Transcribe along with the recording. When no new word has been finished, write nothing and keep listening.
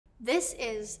This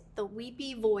is the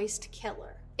Weepy Voiced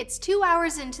Killer. It's 2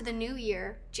 hours into the new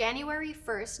year, January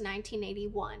 1st,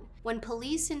 1981, when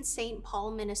police in St. Paul,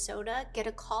 Minnesota get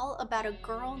a call about a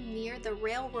girl near the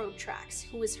railroad tracks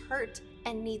who is hurt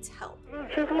and needs help.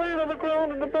 She's laying on the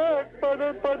ground in the back by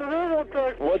the railroad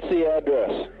tracks. What's the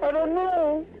address? I don't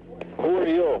know. Who are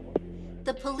you?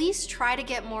 The police try to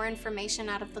get more information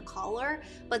out of the caller,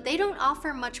 but they don't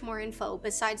offer much more info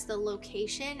besides the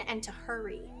location and to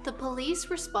hurry. The police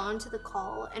respond to the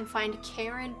call and find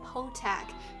Karen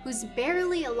Potak, who's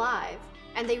barely alive,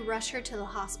 and they rush her to the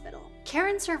hospital.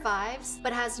 Karen survives,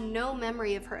 but has no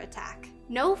memory of her attack.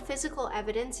 No physical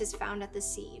evidence is found at the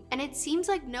scene, and it seems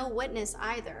like no witness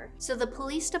either, so the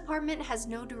police department has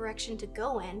no direction to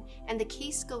go in, and the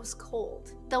case goes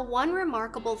cold. The one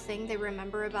remarkable thing they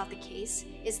remember about the case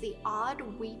is the odd,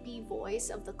 weepy voice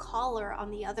of the caller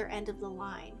on the other end of the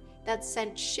line that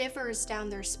sent shivers down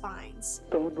their spines.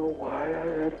 Don't know why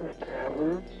I had this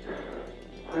terror.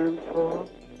 I am so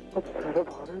upset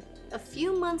about it. A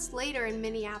few months later in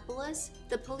Minneapolis,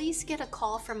 the police get a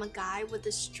call from a guy with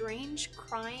a strange,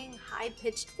 crying,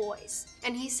 high-pitched voice,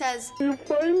 and he says, You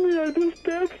find me, I just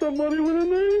stabbed somebody with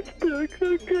a nightstick.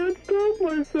 I can't stop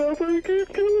myself, I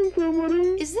keep killing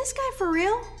somebody. Is this guy for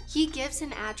real? He gives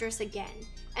an address again,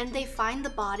 and they find the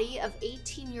body of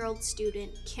 18-year-old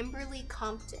student Kimberly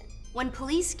Compton. When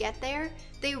police get there,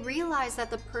 they realize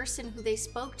that the person who they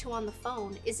spoke to on the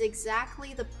phone is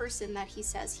exactly the person that he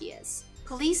says he is.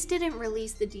 Police didn't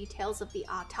release the details of the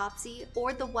autopsy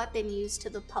or the weapon used to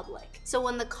the public, so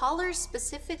when the callers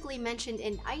specifically mentioned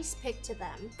an ice pick to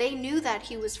them, they knew that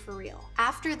he was for real.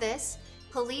 After this,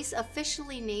 police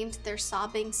officially named their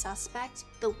sobbing suspect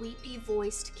the Weepy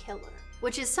Voiced Killer,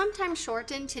 which is sometimes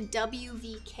shortened to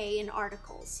WVK in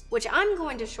articles, which I'm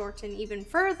going to shorten even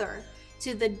further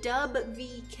to the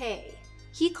DubVK.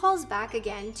 He calls back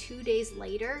again 2 days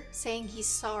later saying he's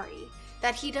sorry,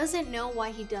 that he doesn't know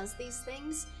why he does these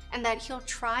things, and that he'll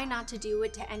try not to do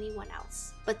it to anyone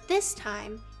else. But this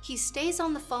time, he stays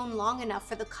on the phone long enough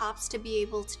for the cops to be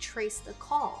able to trace the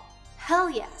call. Hell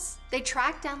yes! They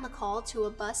track down the call to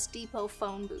a bus depot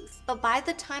phone booth, but by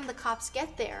the time the cops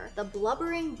get there, the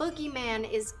blubbering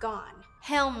boogeyman is gone.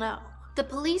 Hell no. The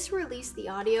police release the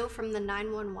audio from the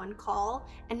 911 call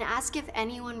and ask if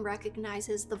anyone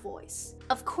recognizes the voice.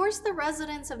 Of course, the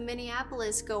residents of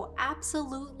Minneapolis go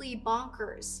absolutely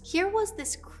bonkers. Here was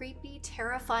this creepy,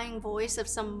 terrifying voice of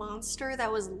some monster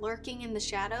that was lurking in the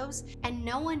shadows, and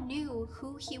no one knew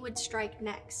who he would strike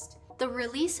next. The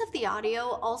release of the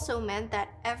audio also meant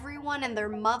that everyone and their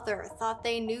mother thought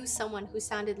they knew someone who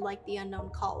sounded like the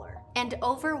unknown caller. And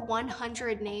over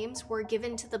 100 names were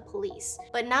given to the police,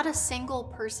 but not a single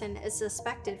person is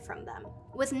suspected from them.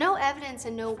 With no evidence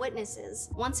and no witnesses,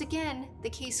 once again,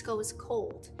 the case goes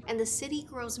cold, and the city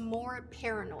grows more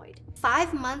paranoid.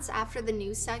 5 months after the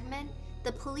news segment,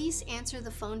 the police answer the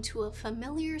phone to a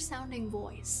familiar-sounding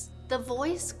voice. The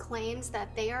voice claims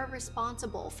that they are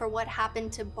responsible for what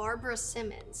happened to Barbara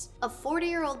Simmons, a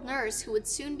 40-year-old nurse who would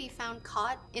soon be found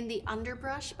caught in the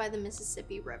underbrush by the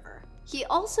Mississippi River. He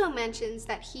also mentions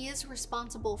that he is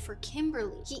responsible for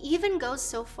Kimberly. He even goes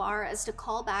so far as to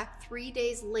call back 3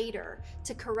 days later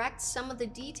to correct some of the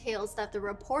details that the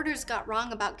reporters got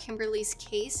wrong about Kimberly's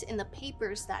case in the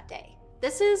papers that day.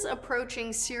 This is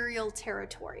approaching serial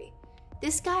territory.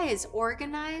 This guy is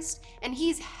organized, and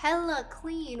he's hella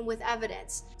clean with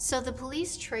evidence. So the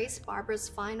police trace Barbara's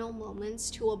final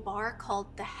moments to a bar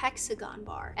called the Hexagon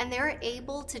Bar, and they're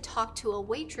able to talk to a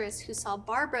waitress who saw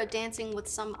Barbara dancing with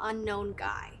some unknown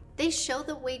guy. They show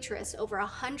the waitress over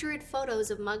 100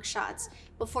 photos of mugshots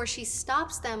before she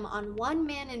stops them on one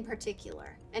man in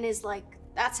particular, and is like,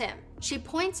 that's him. She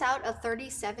points out a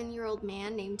 37-year-old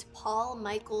man named Paul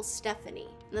Michael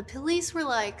Stephanie, and the police were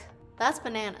like, that's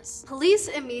bananas. Police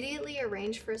immediately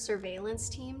arrange for a surveillance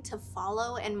team to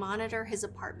follow and monitor his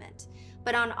apartment.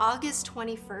 But on August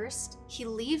 21st, he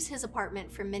leaves his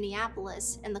apartment for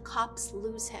Minneapolis and the cops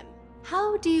lose him.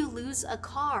 How do you lose a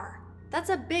car?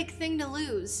 That's a big thing to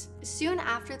lose. Soon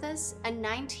after this, a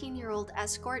 19-year-old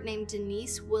escort named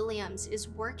Denise Williams is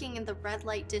working in the red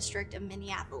light district of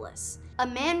Minneapolis. A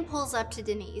man pulls up to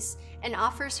Denise and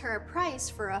offers her a price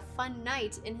for a fun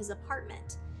night in his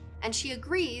apartment, and she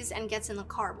agrees and gets in the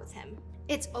car with him.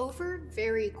 It's over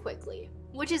very quickly,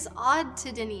 which is odd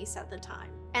to Denise at the time,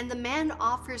 and the man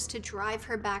offers to drive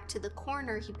her back to the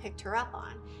corner he picked her up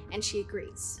on, and she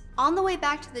agrees. On the way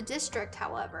back to the district,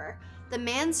 however, the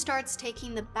man starts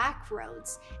taking the back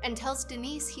roads and tells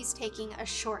Denise he's taking a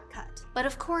shortcut. But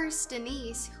of course,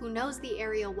 Denise, who knows the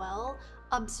area well,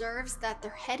 observes that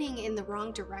they're heading in the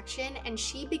wrong direction, and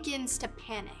she begins to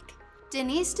panic.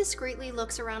 Denise discreetly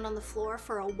looks around on the floor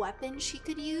for a weapon she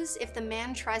could use if the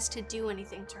man tries to do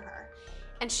anything to her,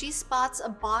 and she spots a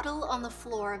bottle on the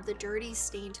floor of the dirty,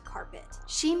 stained carpet.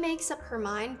 She makes up her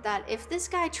mind that if this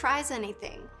guy tries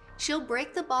anything, she'll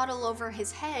break the bottle over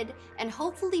his head and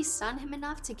hopefully stun him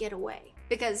enough to get away,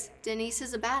 because Denise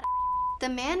is a badass. The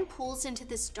man pulls into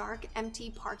this dark,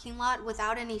 empty parking lot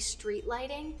without any street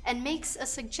lighting and makes a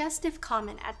suggestive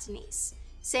comment at Denise,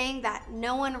 saying that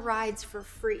no one rides for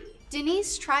free.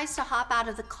 Denise tries to hop out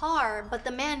of the car, but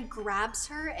the man grabs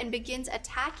her and begins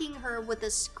attacking her with a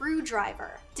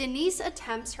screwdriver. Denise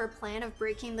attempts her plan of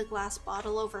breaking the glass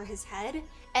bottle over his head,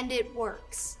 and it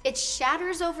works. It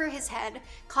shatters over his head,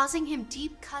 causing him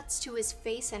deep cuts to his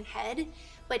face and head,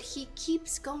 but he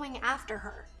keeps going after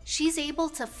her. She's able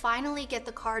to finally get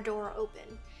the car door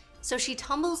open, so she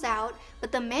tumbles out,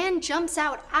 but the man jumps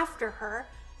out after her,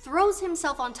 throws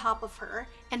himself on top of her,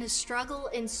 and a struggle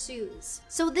ensues.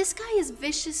 So this guy is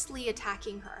viciously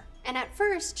attacking her, and at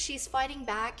first she's fighting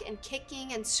back and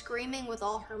kicking and screaming with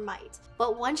all her might.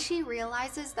 But once she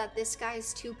realizes that this guy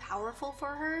is too powerful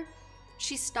for her,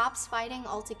 she stops fighting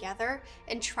altogether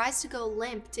and tries to go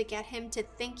limp to get him to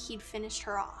think he'd finished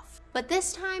her off. But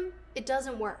this time, it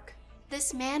doesn't work.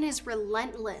 This man is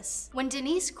relentless. When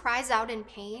Denise cries out in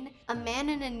pain, a man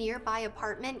in a nearby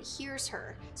apartment hears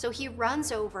her, so he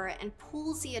runs over and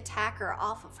pulls the attacker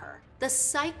off of her. The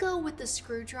psycho with the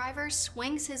screwdriver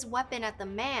swings his weapon at the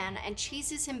man and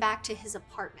chases him back to his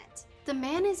apartment. The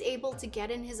man is able to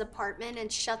get in his apartment and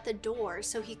shut the door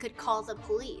so he could call the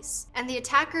police, and the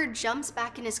attacker jumps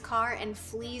back in his car and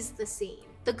flees the scene.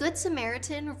 The Good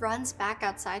Samaritan runs back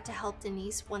outside to help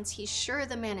Denise once he's sure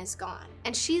the man is gone,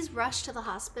 and she's rushed to the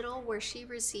hospital where she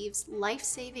receives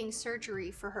life-saving surgery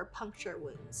for her puncture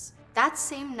wounds. That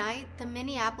same night, the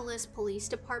Minneapolis Police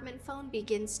Department phone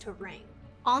begins to ring.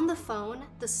 On the phone,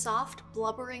 the soft,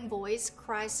 blubbering voice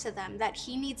cries to them that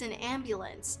he needs an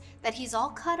ambulance, that he's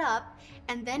all cut up,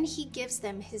 and then he gives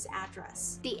them his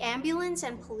address. The ambulance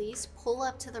and police pull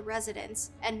up to the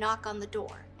residence and knock on the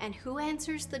door. And who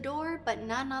answers the door but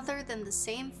none other than the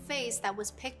same face that was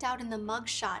picked out in the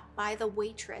mugshot by the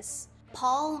waitress,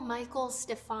 Paul Michael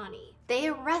Stefani. They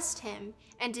arrest him,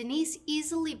 and Denise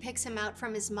easily picks him out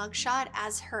from his mugshot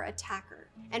as her attacker.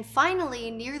 And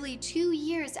finally, nearly 2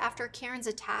 years after Karen's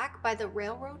attack by the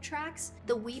railroad tracks,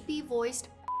 the Weepy Voiced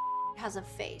has a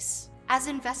face. As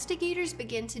investigators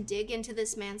begin to dig into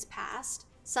this man's past,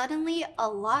 suddenly a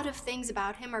lot of things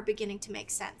about him are beginning to make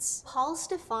sense. Paul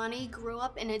Stefani grew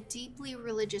up in a deeply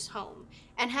religious home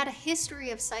and had a history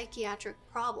of psychiatric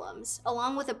problems,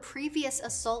 along with a previous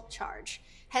assault charge,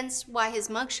 hence why his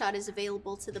mugshot is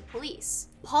available to the police.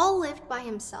 Paul lived by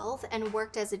himself and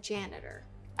worked as a janitor.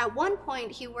 At one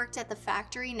point, he worked at the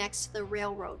factory next to the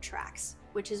railroad tracks,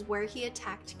 which is where he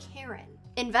attacked Karen.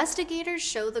 Investigators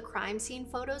show the crime scene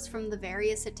photos from the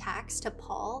various attacks to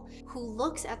Paul, who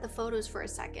looks at the photos for a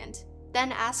second,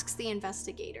 then asks the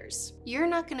investigators, "You're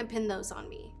not gonna pin those on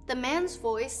me." The man's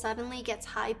voice suddenly gets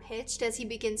high-pitched as he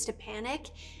begins to panic,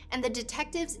 and the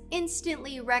detectives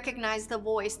instantly recognize the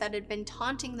voice that had been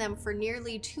taunting them for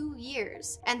nearly 2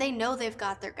 years, and they know they've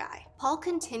got their guy. Paul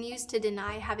continues to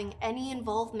deny having any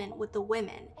involvement with the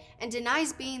women, and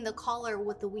denies being the caller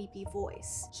with the weepy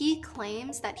voice. He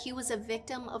claims that he was a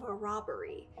victim of a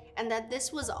robbery, and that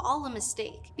this was all a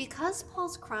mistake. Because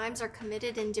Paul's crimes are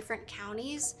committed in different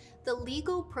counties, the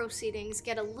legal proceedings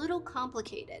get a little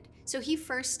complicated, so he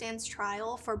first stands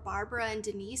trial for Barbara and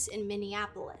Denise in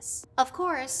Minneapolis. Of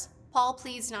course, Paul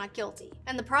pleads not guilty,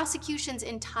 and the prosecution's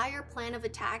entire plan of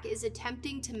attack is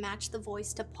attempting to match the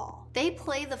voice to Paul. They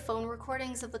play the phone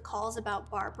recordings of the calls about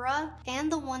Barbara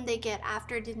and the one they get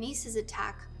after Denise's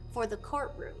attack for the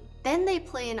courtroom. Then they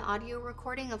play an audio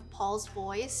recording of Paul's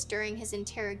voice during his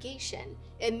interrogation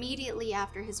immediately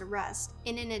after his arrest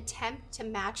in an attempt to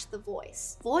match the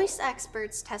voice. Voice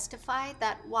experts testify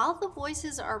that while the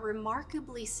voices are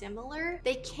remarkably similar,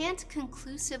 they can't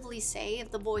conclusively say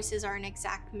if the voices are an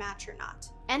exact match or not.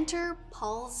 Enter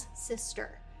Paul's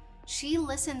sister. She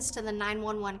listens to the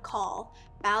 911 call,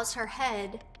 bows her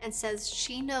head, and says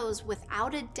she knows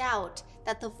without a doubt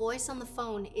that the voice on the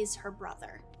phone is her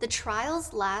brother. The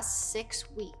trials last 6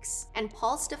 weeks, and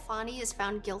Paul Stefani is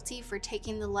found guilty for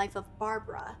taking the life of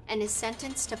Barbara and is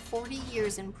sentenced to 40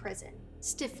 years in prison.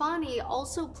 Stefani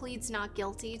also pleads not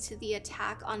guilty to the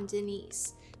attack on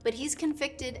Denise, but he's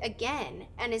convicted again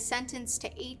and is sentenced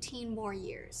to 18 more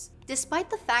years. Despite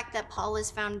the fact that Paul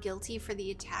is found guilty for the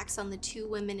attacks on the 2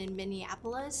 women in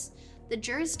Minneapolis, the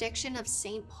jurisdiction of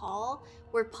St. Paul,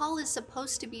 where Paul is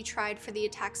supposed to be tried for the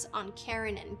attacks on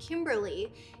Karen and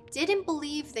Kimberly, didn't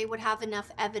believe they would have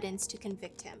enough evidence to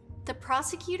convict him. The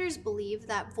prosecutors believe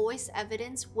that voice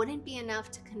evidence wouldn't be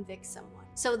enough to convict someone,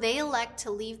 so they elect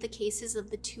to leave the cases of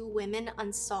the two women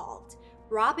unsolved,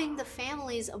 robbing the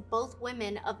families of both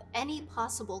women of any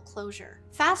possible closure.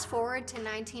 Fast forward to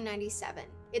 1997.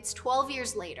 It's 12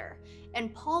 years later,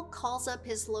 and Paul calls up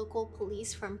his local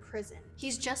police from prison.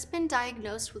 He's just been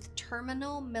diagnosed with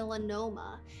terminal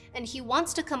melanoma, and he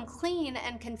wants to come clean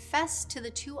and confess to the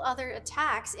two other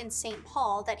attacks in St.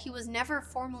 Paul that he was never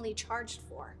formally charged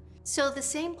for. So the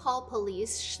St. Paul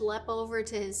police schlep over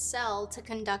to his cell to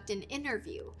conduct an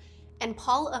interview, and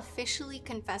Paul officially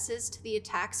confesses to the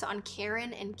attacks on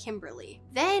Karen and Kimberly.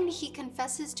 Then he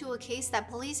confesses to a case that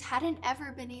police hadn't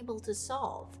ever been able to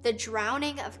solve: the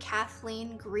drowning of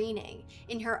Kathleen Greening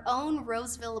in her own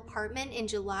Roseville apartment in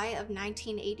July of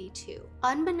 1982.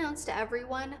 Unbeknownst to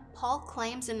everyone, Paul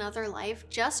claims another life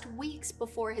just weeks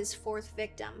before his fourth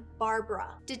victim,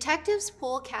 Barbara. Detectives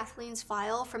pull Kathleen's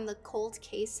file from the cold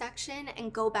case section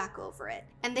and go back over it,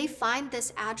 and they find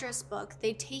this address book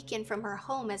they'd taken from her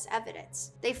home as evidence.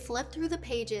 They flip through the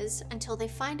pages until they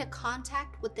find a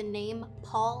contact with the name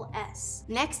Paul S.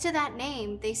 Next to that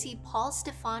name, they see Paul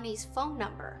Stefani's phone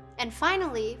number. And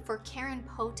finally, for Karen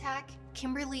Potak,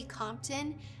 Kimberly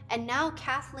Compton, and now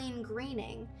Kathleen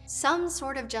Greening, some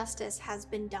sort of justice has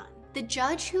been done. The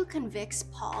judge who convicts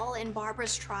Paul in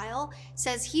Barbara's trial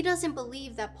says he doesn't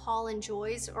believe that Paul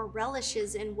enjoys or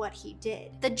relishes in what he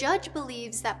did. The judge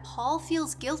believes that Paul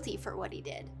feels guilty for what he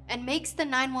did and makes the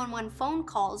 911 phone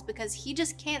calls because he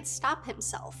just can't stop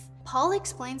himself. Paul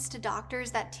explains to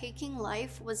doctors that taking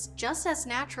life was just as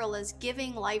natural as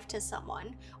giving life to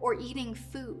someone or eating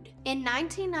food. In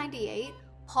 1998,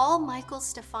 Paul Michael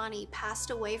Stefani passed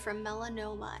away from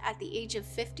melanoma at the age of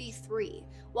 53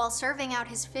 while serving out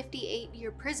his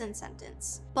 58-year prison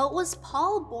sentence. But was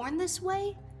Paul born this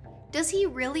way? Does he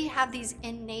really have these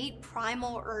innate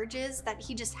primal urges that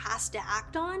he just has to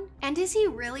act on? And is he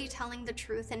really telling the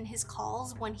truth in his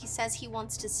calls when he says he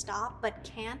wants to stop but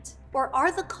can't? Or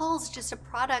are the calls just a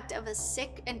product of a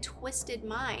sick and twisted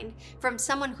mind from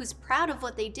someone who's proud of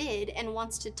what they did and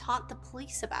wants to taunt the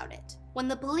police about it? When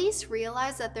the police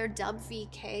realize that their dub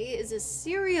VK is a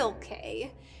serial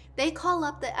K, they call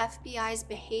up the FBI's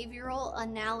Behavioral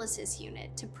Analysis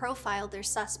Unit to profile their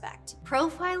suspect.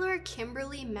 Profiler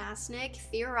Kimberly Masnick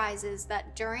theorizes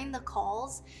that during the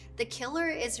calls, the killer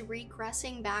is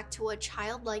regressing back to a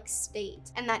childlike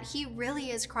state and that he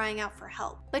really is crying out for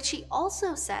help. But she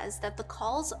also says that the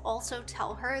calls also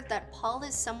tell her that Paul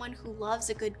is someone who loves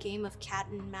a good game of cat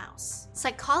and mouse.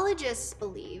 Psychologists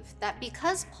believe that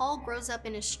because Paul grows up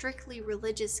in a strictly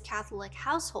religious Catholic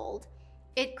household,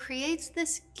 it creates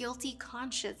this guilty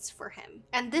conscience for him,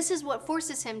 and this is what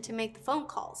forces him to make the phone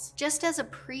calls. Just as a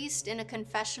priest in a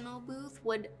confessional booth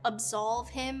would absolve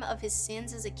him of his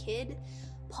sins as a kid,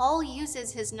 Paul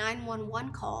uses his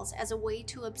 911 calls as a way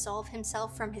to absolve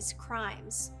himself from his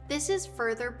crimes. This is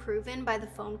further proven by the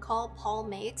phone call Paul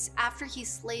makes after he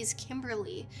slays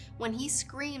Kimberly when he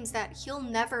screams that he'll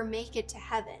never make it to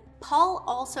heaven. Paul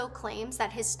also claims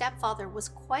that his stepfather was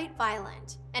quite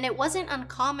violent, and it wasn't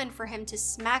uncommon for him to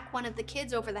smack one of the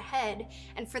kids over the head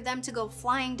and for them to go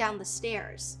flying down the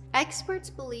stairs. Experts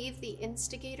believe the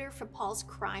instigator for Paul's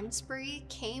crime spree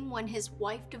came when his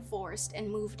wife divorced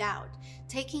and moved out,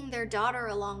 taking their daughter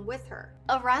along with her.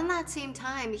 Around that same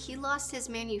time, he lost his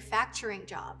manufacturing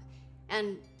job,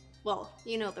 and well,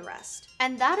 you know the rest.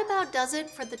 And that about does it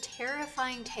for the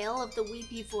terrifying tale of the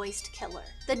Weepy Voiced Killer.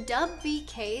 The dub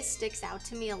VK sticks out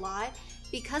to me a lot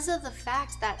because of the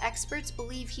fact that experts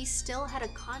believe he still had a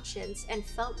conscience and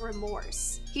felt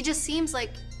remorse. He just seems like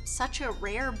such a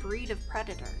rare breed of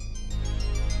predator.